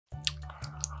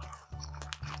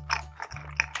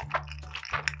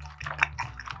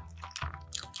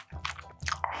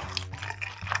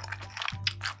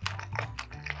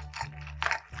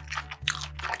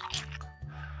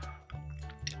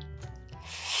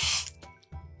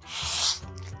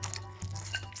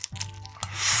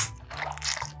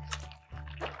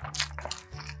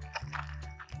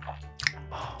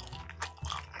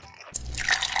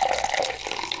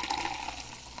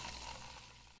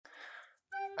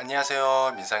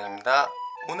안녕하세요, 민상입니다.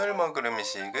 오늘 먹을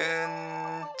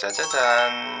음식은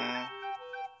짜자잔,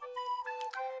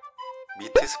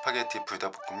 미트스파게티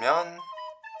불닭볶음면,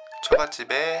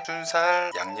 처갓집에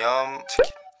순살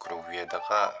양념치킨, 그리고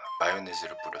위에다가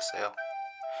마요네즈를 뿌렸어요.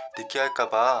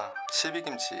 느끼할까봐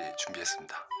실비김치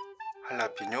준비했습니다.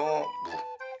 할라피뇨 무.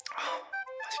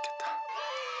 맛있겠다.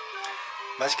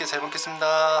 맛있게 잘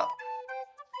먹겠습니다.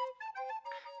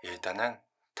 일단은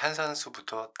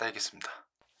탄산수부터 따겠습니다.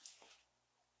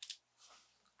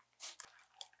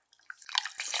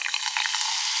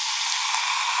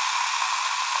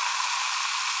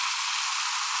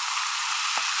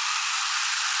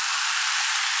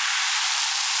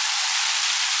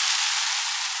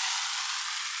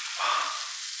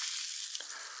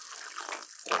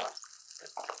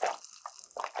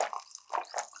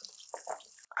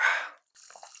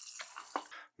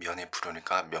 면이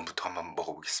부르니까 면부터 한번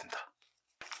먹어보겠습니다.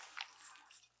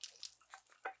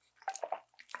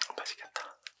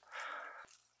 맛있겠다.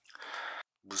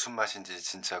 무슨 맛인지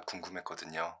진짜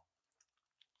궁금했거든요.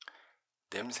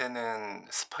 냄새는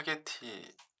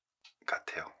스파게티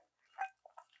같아요.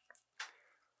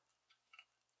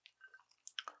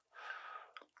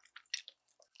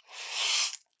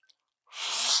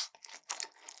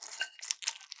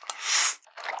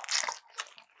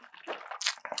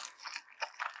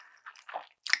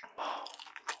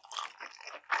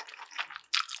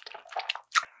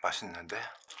 맛있는데?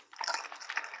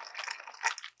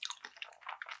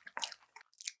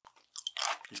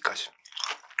 이까지.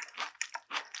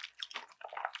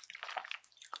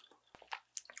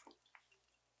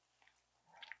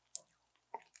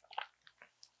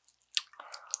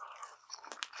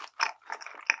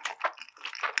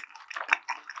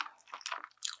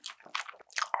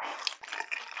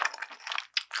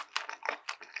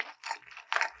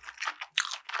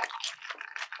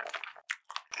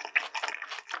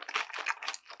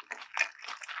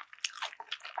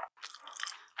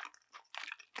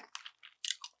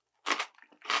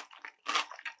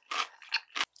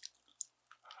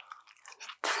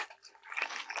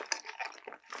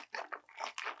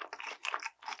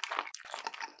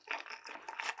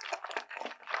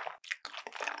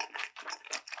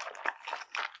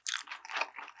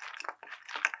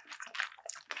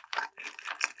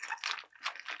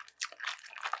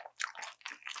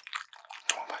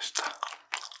 맛있다.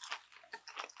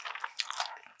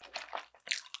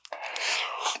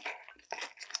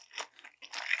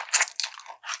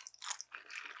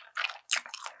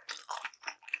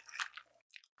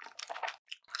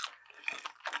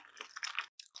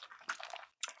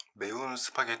 매운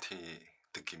스파게티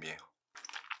느낌이에요.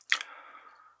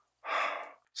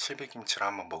 실비김치를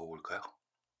한번 먹어볼까요?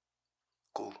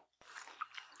 꾸.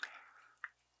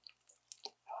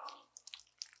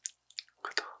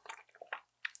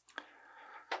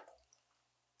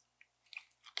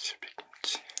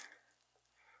 실비김치.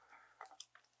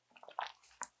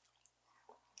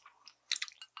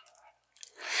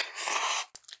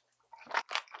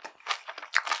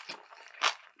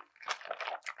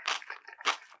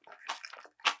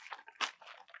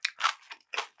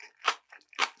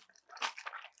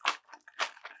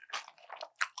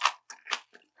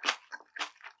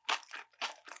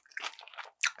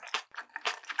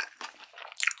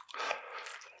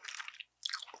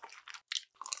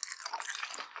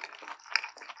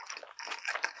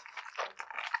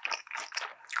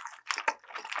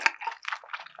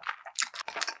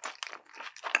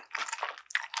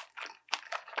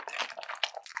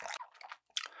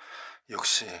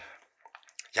 역시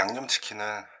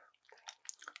양념치킨은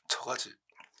처갓집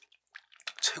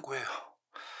최고예요.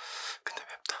 근데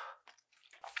맵다.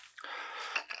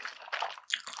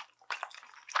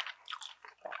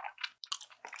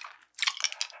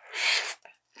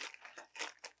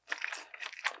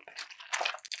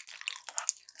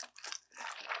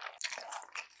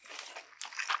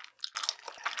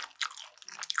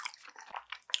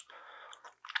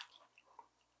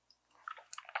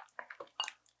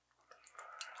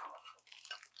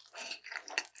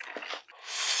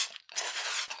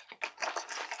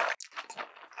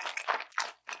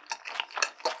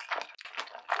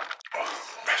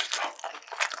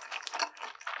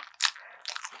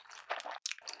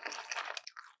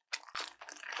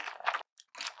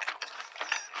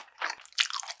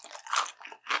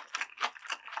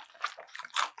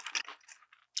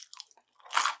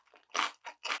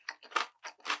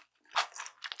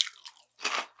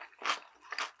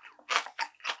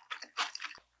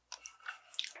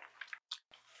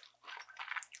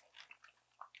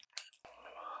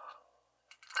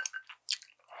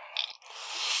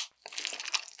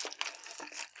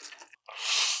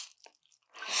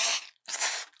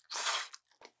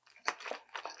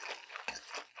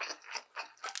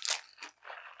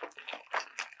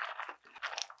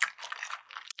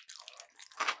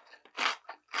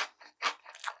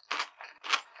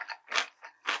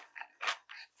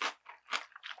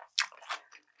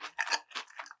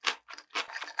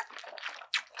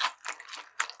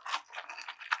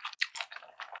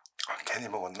 괜히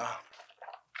먹었나?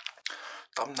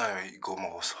 땀나요 이거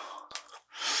먹어서.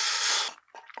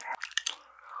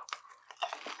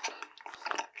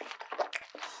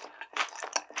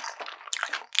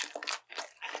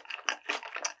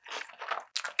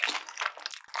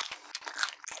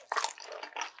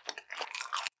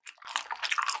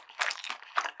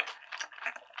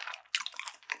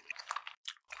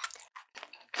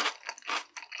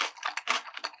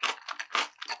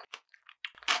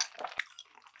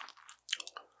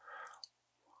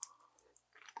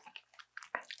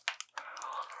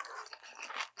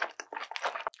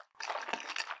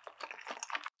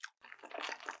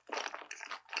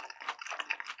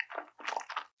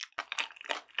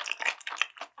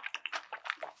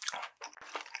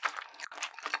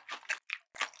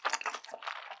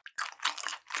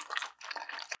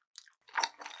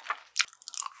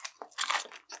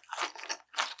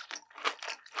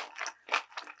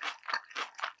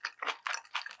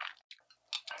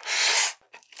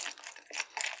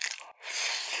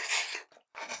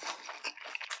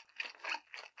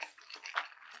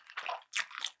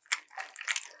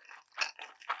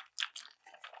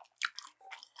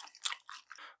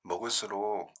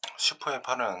 먹을수록 슈퍼에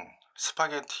파는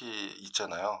스파게티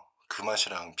있잖아요. 그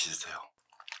맛이랑 비슷해요.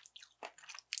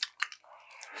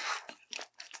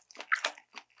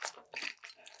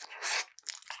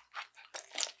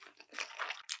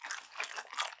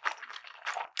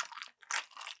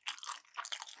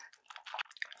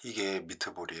 이게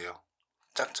미트볼이에요.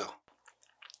 작죠?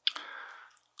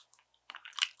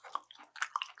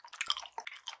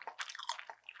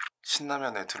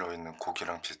 신라면에 들어있는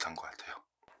고기랑 비슷한 것 같아요.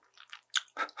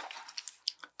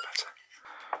 맞아.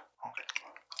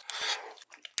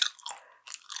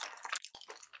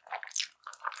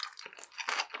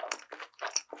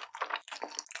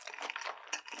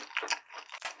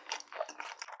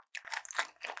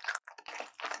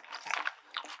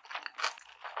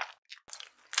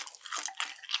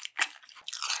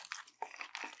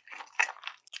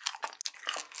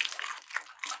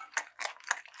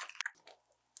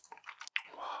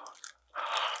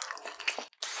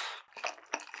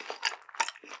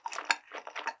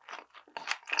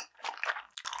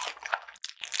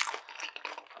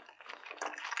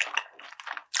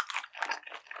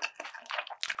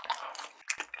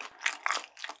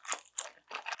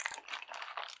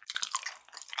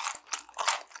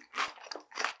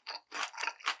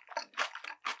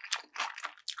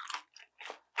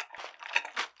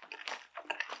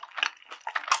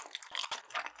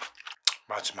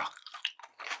 마지막.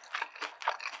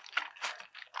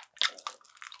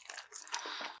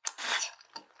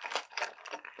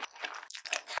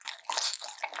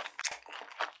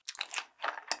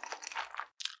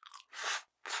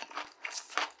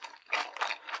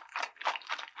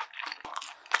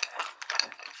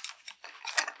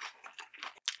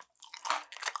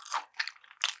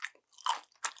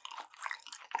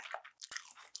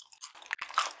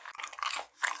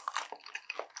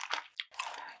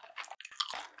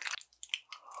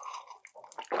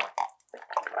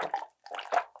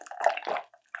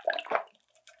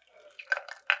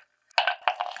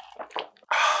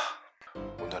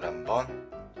 오늘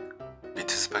한번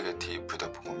미트스파게티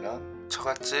불닭볶음면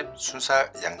처갓집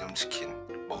순살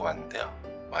양념치킨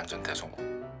먹어봤는데요. 완전 대성공.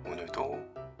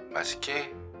 오늘도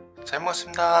맛있게 잘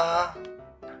먹었습니다.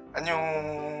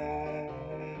 안녕.